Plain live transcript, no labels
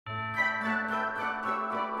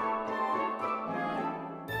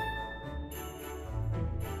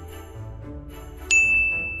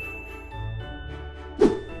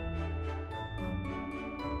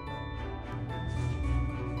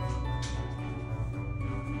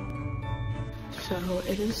So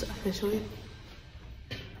it is officially.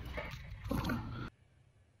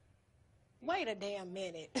 Wait a damn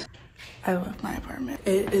minute. I love my apartment.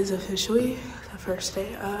 It is officially the first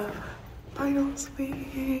day of finals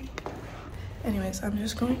week. Anyways, I'm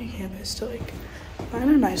just going to campus to like find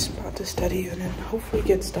a nice spot to study and then hopefully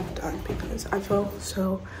get stuff done because I feel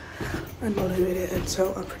so unmotivated and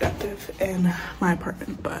so unproductive in my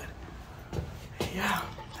apartment. But yeah,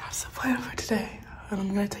 that's the plan for today. And I'm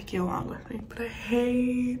gonna take you along with me, but I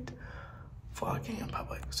hate vlogging in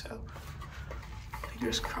public, so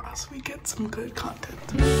fingers crossed we get some good content.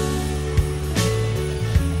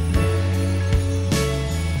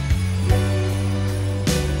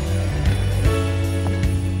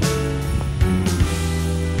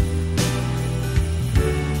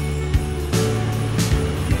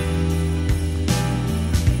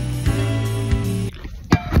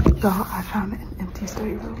 Y'all, I found an empty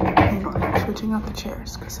study room. Hang on, I'm switching out the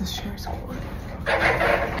chairs because this chair is cool.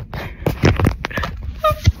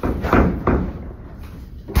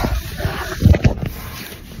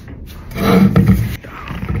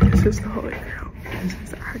 This is the holy grail. This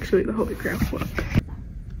is actually the holy grail. Look.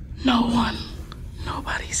 No one.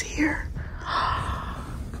 Nobody's here.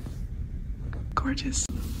 Gorgeous.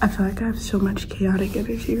 I feel like I have so much chaotic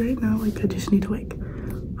energy right now. Like I just need to like.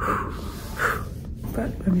 But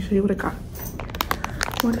let me show you what I got.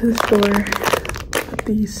 Went to the store, got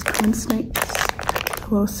these twin snakes, a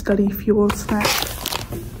little study fuel snack.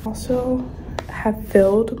 Also have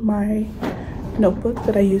filled my notebook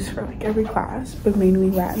that I use for like every class, but mainly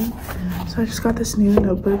Latin. So I just got this new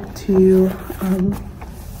notebook to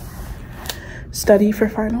study for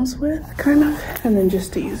finals with, kind of, and then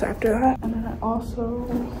just to use after that. And then I also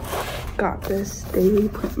got this daily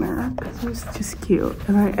print map because it was just cute,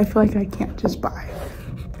 and I feel like I can't just buy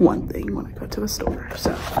one thing when I go to a store, so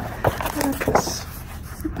I got this.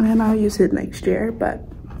 And then I'll use it next year, but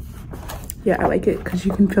yeah, I like it because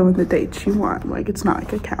you can fill in the dates you want. Like it's not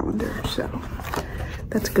like a calendar, so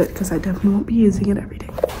that's good because I definitely won't be using it every day.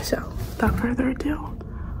 So without further ado,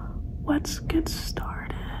 let's get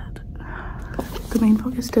started. The main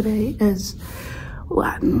focus today is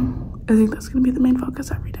Latin. I think that's gonna be the main focus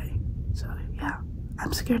every day. So yeah,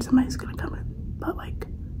 I'm scared somebody's gonna come in, but like,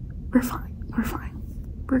 we're fine, we're fine,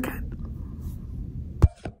 we're good.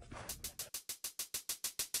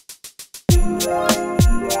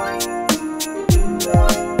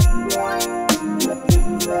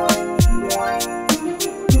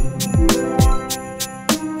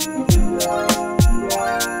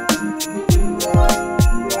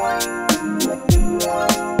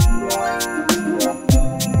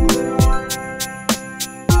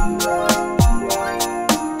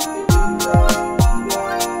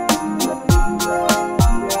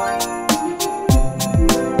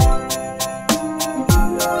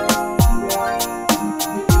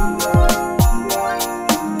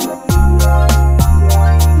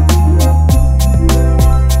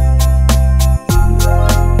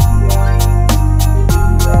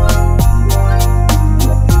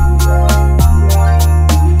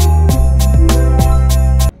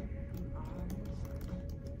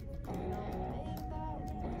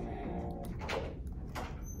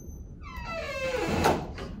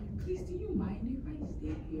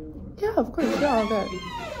 Yeah, of course, yeah, all good.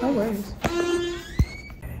 No worries.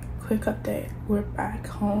 Quick update. We're back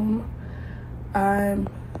home. I'm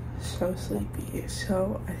so sleepy,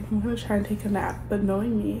 so I think I'm gonna try and take a nap. But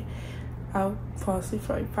knowing me, I'll fall asleep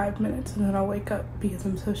for like 5 minutes and then I'll wake up because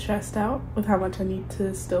I'm so stressed out with how much I need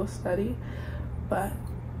to still study. But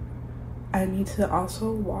I need to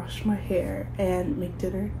also wash my hair and make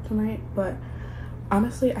dinner tonight. But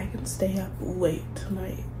honestly, I can stay up late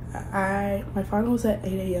tonight. My final was at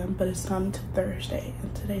 8 a.m. but it's not until Thursday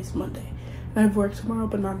and today's Monday. And I have work tomorrow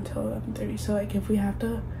but not until 11:30. So like if we have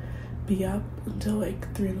to be up until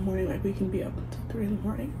like 3 in the morning, like we can be up until 3 in the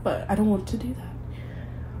morning. But I don't want to do that.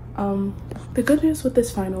 The good news with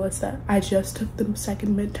this final is that I just took the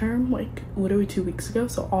second midterm like literally 2 weeks ago.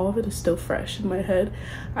 So all of it is still fresh in my head.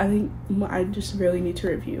 I think I just really need to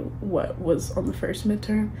review what was on the first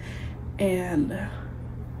midterm and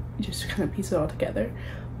just kind of piece it all together.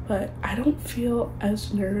 But I don't feel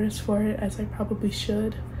as nervous for it as I probably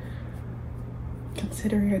should,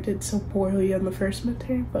 considering I did so poorly on the first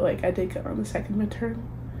midterm. But like I did good on the second midterm.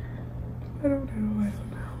 I don't know.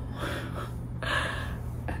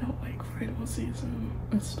 I don't like final season.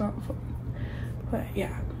 It's not fun. But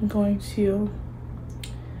yeah, I'm going to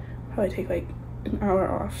probably take like an hour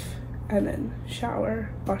off and then shower,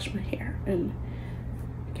 wash my hair, and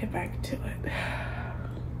get back to it.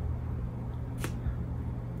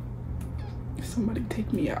 Somebody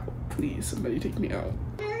take me out, please. Somebody take me out.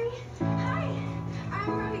 Hi.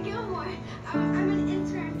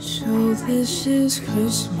 So this is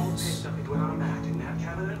Christmas.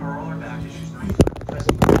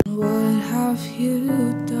 What have you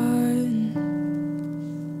done?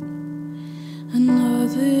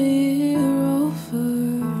 Another year over,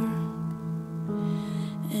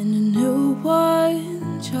 and a new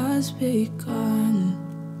one just begun.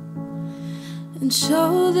 And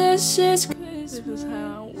so this is Christmas. This is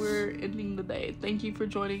how we're ending the day. Thank you for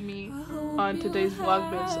joining me on today's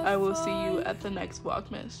Vlogmas. I will see you at the next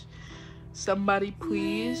Vlogmas. Somebody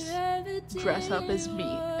please dress up as me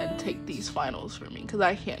and take these finals for me, because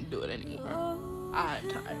I can't do it anymore. I'm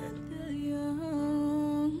tired.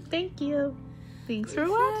 Thank you. Thanks for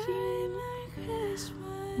watching.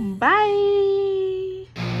 Bye.